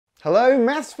Hello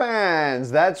maths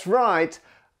fans, that's right,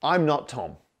 I'm not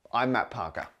Tom, I'm Matt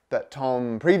Parker. That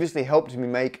Tom previously helped me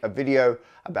make a video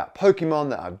about Pokemon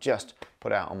that I've just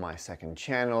put out on my second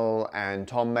channel, and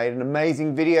Tom made an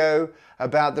amazing video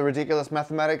about the ridiculous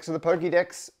mathematics of the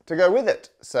Pokédex to go with it.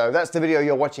 So that's the video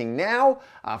you're watching now.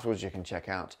 Afterwards you can check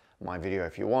out my video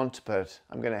if you want, but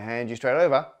I'm going to hand you straight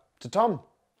over to Tom.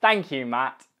 Thank you,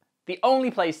 Matt. The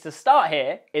only place to start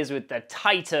here is with the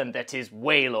titan that is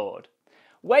Wailord.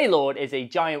 Wailord is a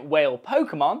giant whale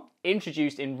Pokemon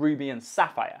introduced in Ruby and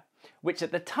Sapphire, which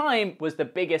at the time was the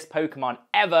biggest Pokemon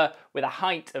ever, with a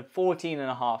height of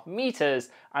 14.5 meters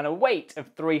and a weight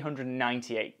of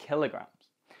 398 kilograms.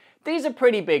 These are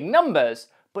pretty big numbers,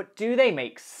 but do they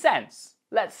make sense?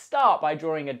 Let's start by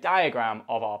drawing a diagram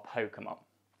of our Pokemon.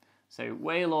 So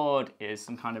Wailord is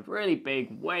some kind of really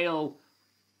big whale,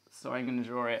 so I'm going to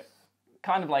draw it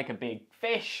kind of like a big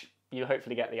fish. You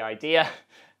hopefully get the idea.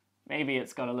 Maybe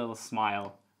it's got a little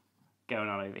smile going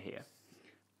on over here.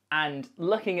 And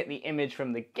looking at the image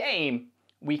from the game,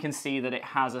 we can see that it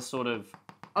has a sort of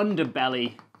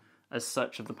underbelly as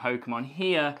such of the Pokemon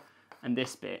here, and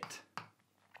this bit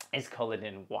is coloured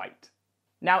in white.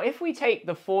 Now, if we take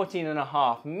the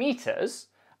 14.5 meters,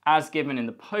 as given in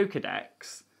the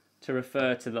Pokédex, to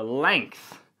refer to the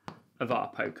length of our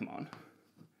Pokemon,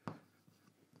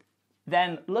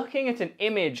 then looking at an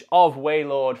image of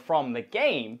Wailord from the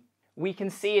game, we can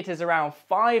see it is around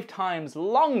 5 times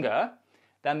longer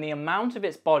than the amount of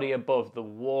its body above the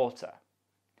water.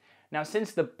 Now,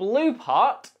 since the blue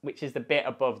part, which is the bit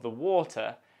above the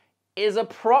water, is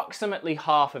approximately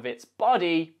half of its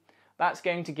body, that's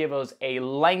going to give us a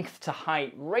length to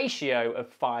height ratio of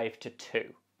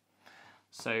 5:2.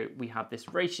 So we have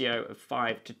this ratio of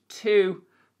 5:2,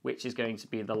 which is going to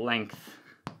be the length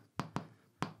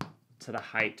to the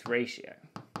height ratio.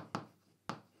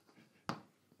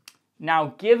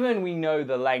 Now, given we know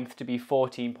the length to be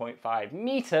 14.5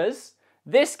 meters,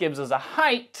 this gives us a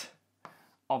height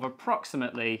of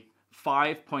approximately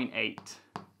 5.8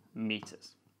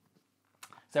 meters.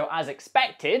 So as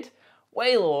expected,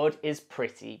 Wailord is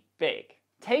pretty big.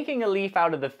 Taking a leaf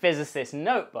out of the physicist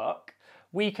notebook,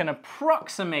 we can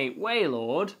approximate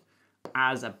Wailord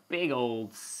as a big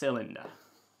old cylinder.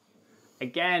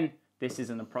 Again, this is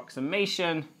an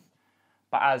approximation,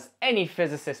 but as any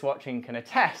physicist watching can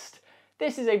attest,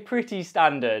 this is a pretty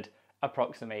standard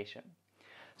approximation.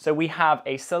 So we have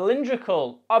a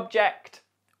cylindrical object.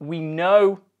 We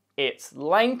know its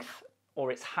length,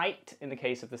 or its height in the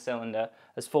case of the cylinder,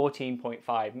 as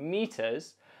 14.5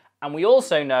 meters. And we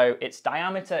also know its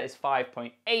diameter is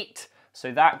 5.8,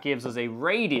 so that gives us a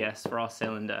radius for our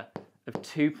cylinder of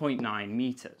 2.9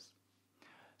 meters.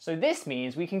 So this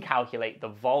means we can calculate the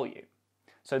volume.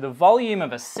 So the volume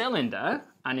of a cylinder,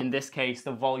 and in this case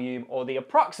the volume or the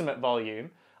approximate volume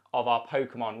of our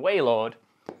Pokemon Wailord,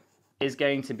 is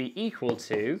going to be equal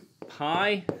to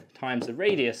pi times the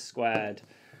radius squared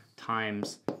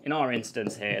times, in our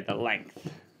instance here, the length.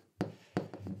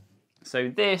 So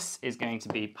this is going to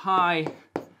be pi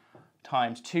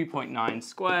times 2.9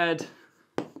 squared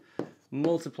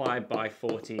multiplied by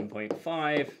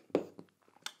 14.5.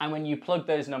 And when you plug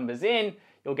those numbers in,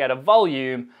 you'll get a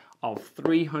volume of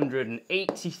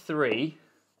 383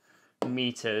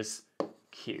 meters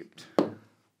cubed.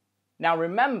 Now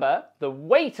remember, the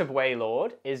weight of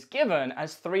Wailord is given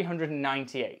as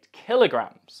 398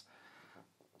 kilograms.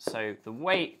 So the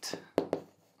weight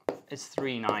is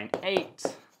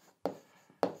 398.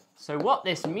 So what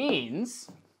this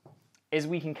means is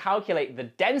we can calculate the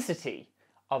density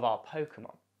of our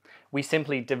Pokemon. We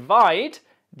simply divide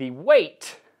the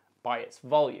weight by its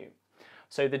volume.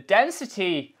 So the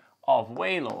density of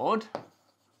Wailord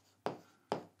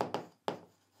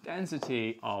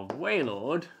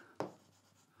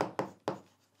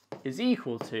is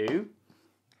equal to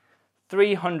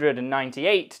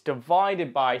 398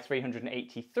 divided by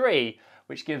 383,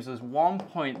 which gives us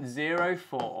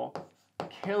 1.04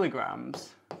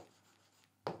 kilograms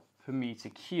per meter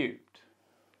cubed.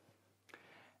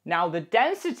 Now the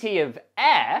density of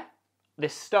air,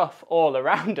 this stuff all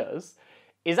around us,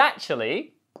 is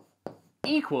actually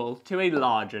equal to a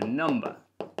larger number.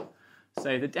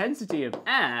 So the density of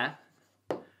air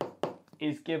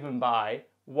is given by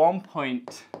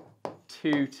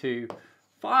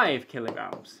 1.225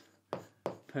 kilograms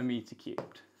per meter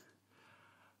cubed.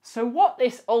 So what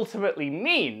this ultimately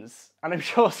means, and I'm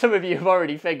sure some of you have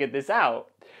already figured this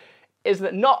out, is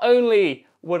that not only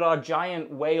would our giant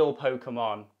whale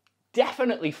Pokemon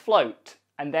definitely float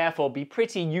and therefore be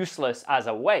pretty useless as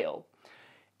a whale,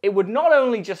 it would not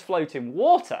only just float in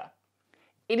water,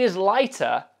 it is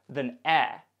lighter than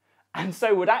air, and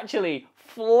so would actually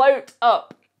float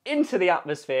up into the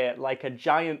atmosphere like a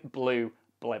giant blue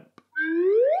blimp.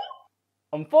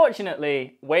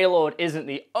 Unfortunately, Wailord isn't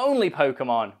the only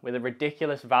Pokemon with a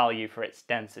ridiculous value for its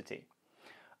density.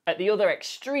 At the other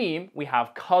extreme, we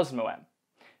have Cosmoem.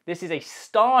 This is a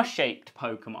star-shaped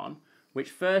Pokemon which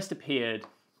first appeared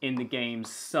in the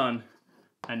games Sun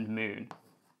and Moon.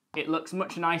 It looks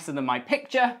much nicer than my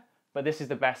picture, but this is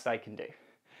the best I can do.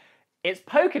 Its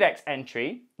Pokédex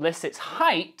entry lists its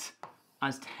height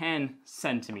as 10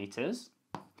 centimeters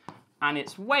and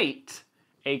its weight,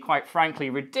 a quite frankly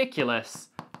ridiculous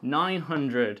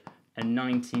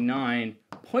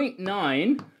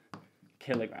 999.9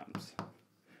 kilograms.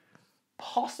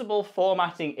 Possible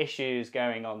formatting issues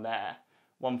going on there.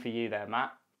 One for you there,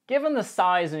 Matt. Given the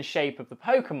size and shape of the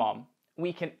Pokemon,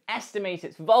 we can estimate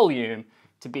its volume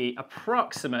to be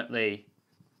approximately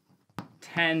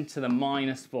 10 to the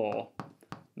minus 4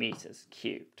 meters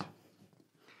cubed.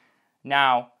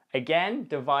 Now, again,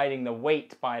 dividing the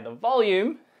weight by the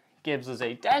volume gives us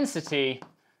a density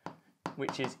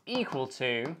which is equal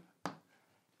to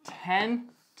 10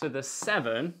 to the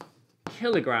 7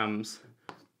 kilograms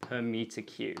per meter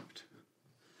cubed.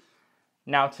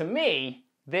 Now, to me,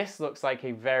 this looks like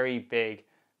a very big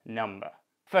number.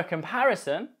 For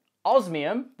comparison,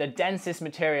 osmium, the densest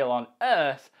material on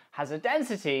Earth, has a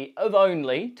density of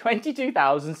only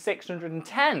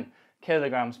 22,610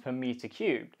 kilograms per meter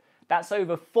cubed. That's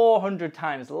over 400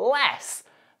 times less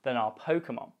than our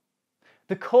Pokemon.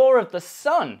 The core of the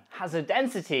Sun has a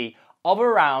density of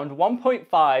around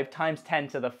 1.5 times 10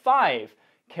 to the 5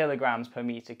 kilograms per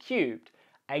meter cubed.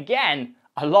 Again,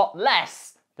 a lot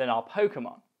less than our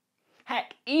Pokemon.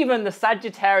 Heck, even the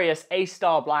Sagittarius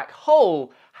A-star black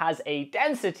hole has a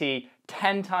density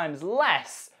 10 times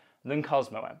less than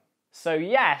Cosmoem. So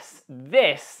yes,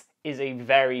 this is a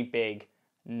very big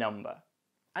number.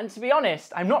 And to be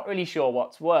honest, I'm not really sure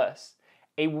what's worse.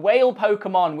 A whale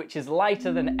Pokemon which is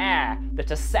lighter than air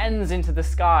that ascends into the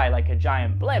sky like a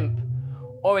giant blimp,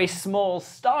 or a small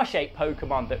star-shaped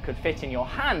Pokemon that could fit in your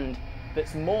hand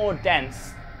that's more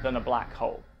dense than a black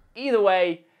hole. Either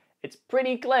way, it's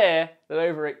pretty clear that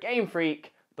over at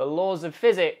Gamefreak, the laws of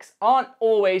physics aren't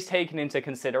always taken into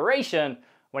consideration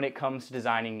when it comes to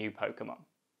designing new Pokemon.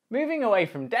 Moving away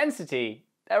from density,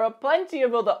 there are plenty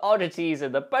of other oddities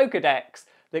in the Pokédex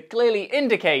that clearly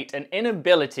indicate an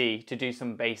inability to do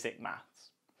some basic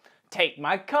maths. Take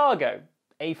Magcargo,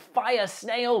 a fire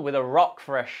snail with a rock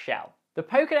for a shell. The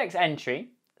Pokédex entry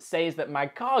says that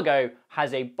Magcargo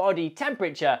has a body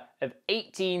temperature of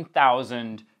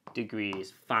 18,000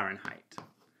 degrees Fahrenheit.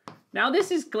 Now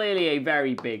this is clearly a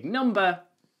very big number,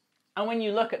 and when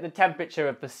you look at the temperature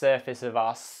of the surface of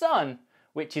our Sun,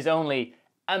 which is only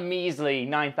a measly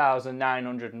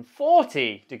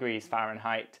 9,940 degrees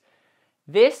Fahrenheit,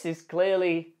 this is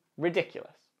clearly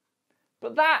ridiculous.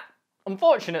 But that,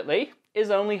 unfortunately,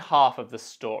 is only half of the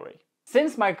story.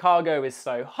 Since Magcargo is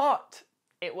so hot,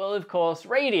 it will of course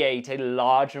radiate a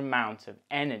large amount of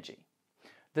energy.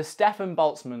 The Stefan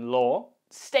Boltzmann law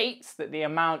states that the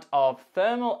amount of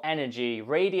thermal energy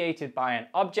radiated by an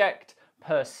object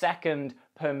per second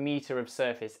per meter of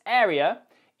surface area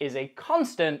is a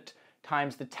constant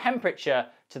times the temperature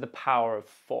to the power of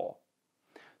 4.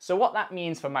 So what that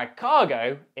means for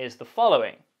Magcargo is the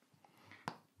following.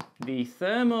 The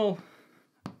thermal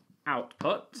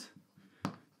output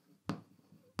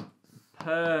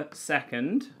per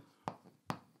second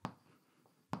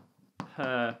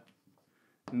per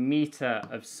meter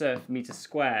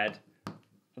squared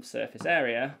of surface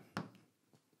area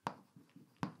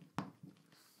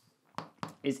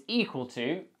is equal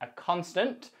to a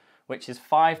constant which is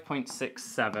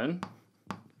 5.67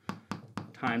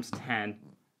 times 10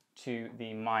 to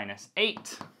the minus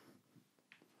 8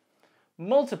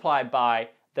 multiplied by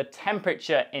the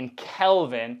temperature in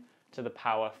Kelvin to the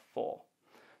power 4.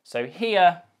 So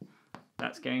here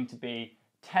that's going to be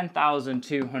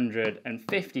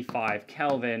 10,255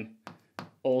 Kelvin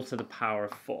all to the power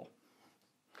of 4.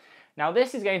 Now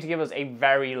this is going to give us a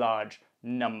very large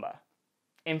number.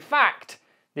 In fact,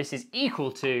 this is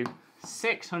equal to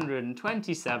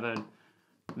 627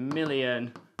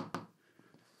 million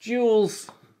joules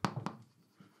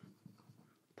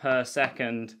per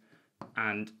second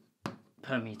and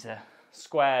per meter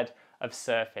squared of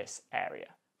surface area.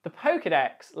 The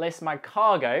Pokédex lists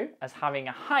Magcargo as having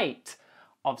a height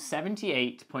of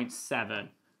 78.7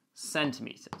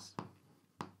 centimeters.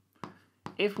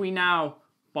 If we now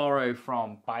borrow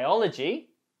from biology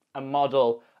and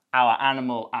model our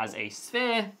animal as a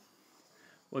sphere,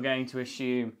 we're going to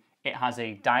assume it has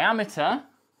a diameter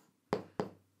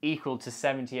equal to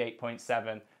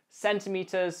 78.7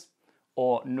 centimeters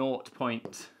or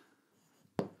 0.7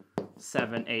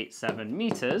 787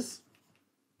 meters,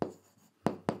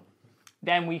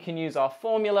 then we can use our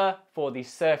formula for the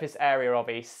surface area of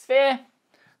a sphere.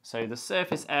 So the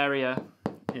surface area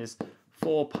is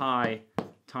 4 pi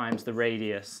times the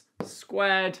radius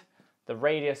squared. The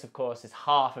radius, of course, is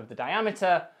half of the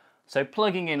diameter. So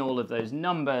plugging in all of those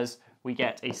numbers, we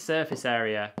get a surface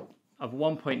area of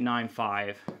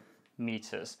 1.95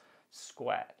 meters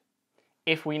squared.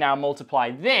 If we now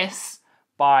multiply this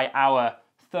by our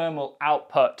thermal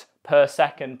output per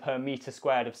second per meter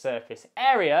squared of surface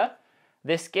area,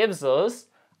 this gives us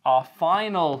our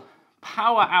final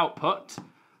power output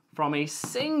from a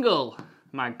single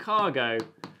Magcargo,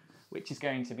 which is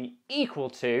going to be equal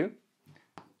to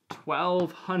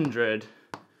 1200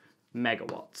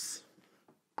 megawatts.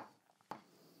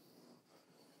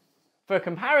 For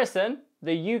comparison,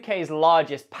 the UK's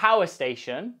largest power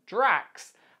station,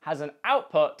 Britax, has an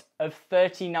output of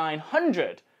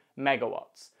 3900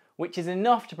 megawatts, which is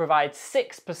enough to provide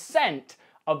 6%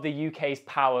 of the UK's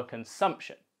power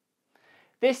consumption.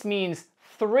 This means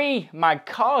 3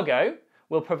 Magcargo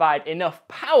will provide enough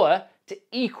power to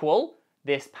equal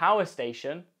this power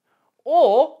station,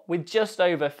 or with just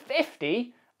over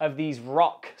 50 of these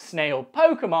rock snail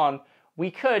Pokemon,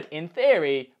 we could, in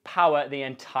theory, power the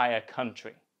entire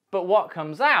country. But what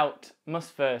comes out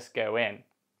must first go in.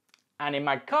 And in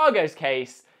Magcargo's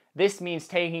case, this means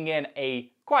taking in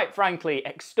a, quite frankly,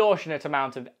 extortionate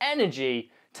amount of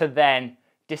energy to then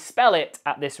dispel it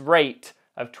at this rate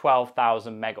of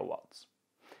 12,000 megawatts.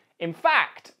 In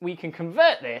fact, we can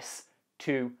convert this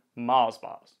to Mars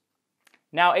bars.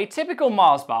 Now, a typical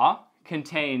Mars bar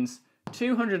contains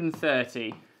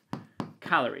 230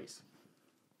 calories.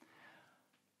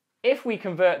 If we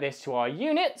convert this to our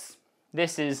units,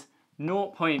 this is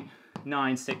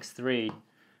 0.963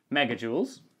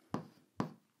 megajoules.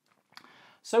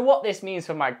 So what this means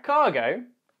for Magcargo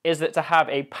is that to have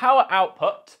a power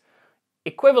output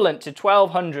equivalent to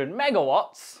 1200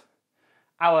 megawatts,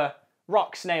 our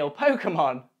rock snail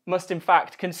Pokemon must in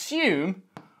fact consume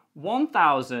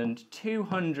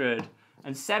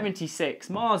 1,276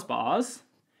 Mars bars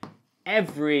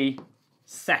every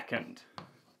second.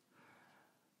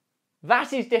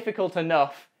 That is difficult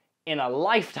enough in a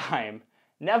lifetime,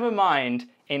 never mind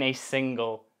in a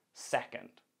single second.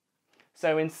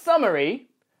 So in summary,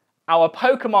 our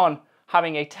Pokemon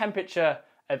having a temperature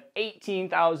of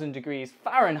 18,000 degrees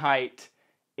Fahrenheit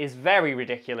is very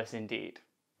ridiculous indeed.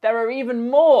 There are even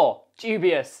more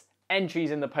dubious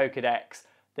entries in the Pokédex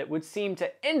that would seem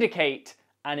to indicate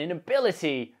an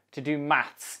inability to do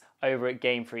maths over at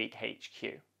Gamefreak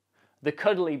HQ. The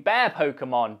cuddly bear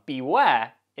Pokemon,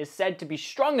 Bewear, is said to be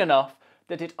strong enough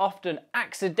that it often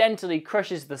accidentally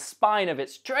crushes the spine of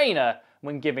its trainer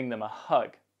when giving them a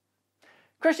hug.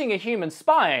 Crushing a human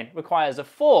spine requires a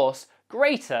force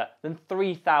greater than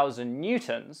 3,000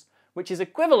 newtons, which is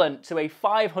equivalent to a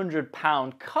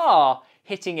 500-pound car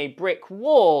hitting a brick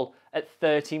wall at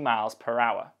 30 miles per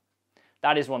hour.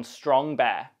 That is one strong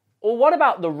bear. Or what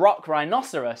about the rock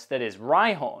rhinoceros that is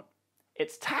Rhyhorn?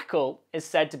 Its tackle is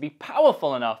said to be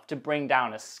powerful enough to bring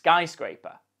down a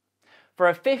skyscraper. For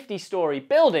a 50-story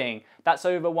building, that's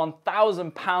over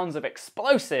 1,000 pounds of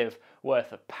explosive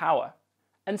worth of power.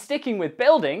 And sticking with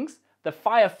buildings, the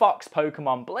Firefox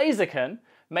Pokemon Blaziken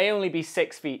may only be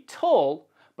 6 feet tall,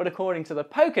 but according to the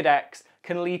Pokédex,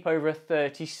 can leap over a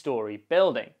 30-story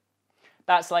building.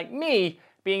 That's like me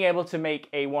being able to make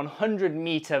a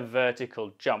 100-meter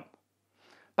vertical jump.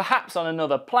 Perhaps on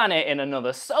another planet in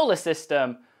another solar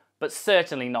system, but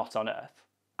certainly not on Earth.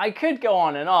 I could go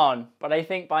on, but I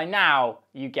think by now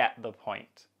you get the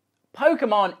point.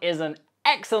 Pokémon is an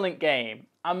excellent game,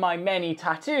 and my many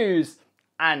tattoos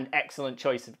and excellent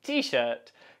choice of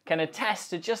t-shirt can attest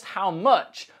to just how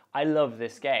much I love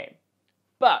this game.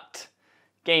 But,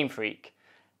 Gamefreak,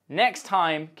 next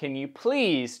time can you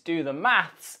please do the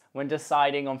maths when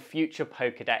deciding on future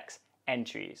Pokédex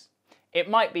entries? It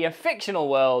might be a fictional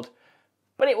world,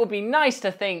 but it would be nice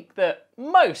to think that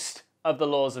most of the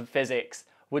laws of physics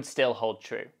would still hold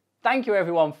true. Thank you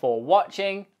everyone for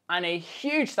watching, and a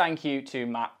huge thank you to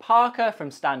Matt Parker from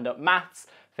Stand Up Maths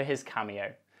for his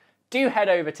cameo. Do head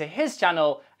over to his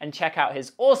channel and check out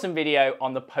his awesome video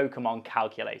on the Pokemon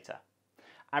calculator.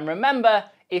 And remember,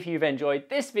 if you've enjoyed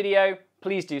this video,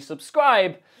 please do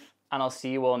subscribe, and I'll see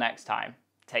you all next time.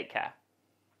 Take care.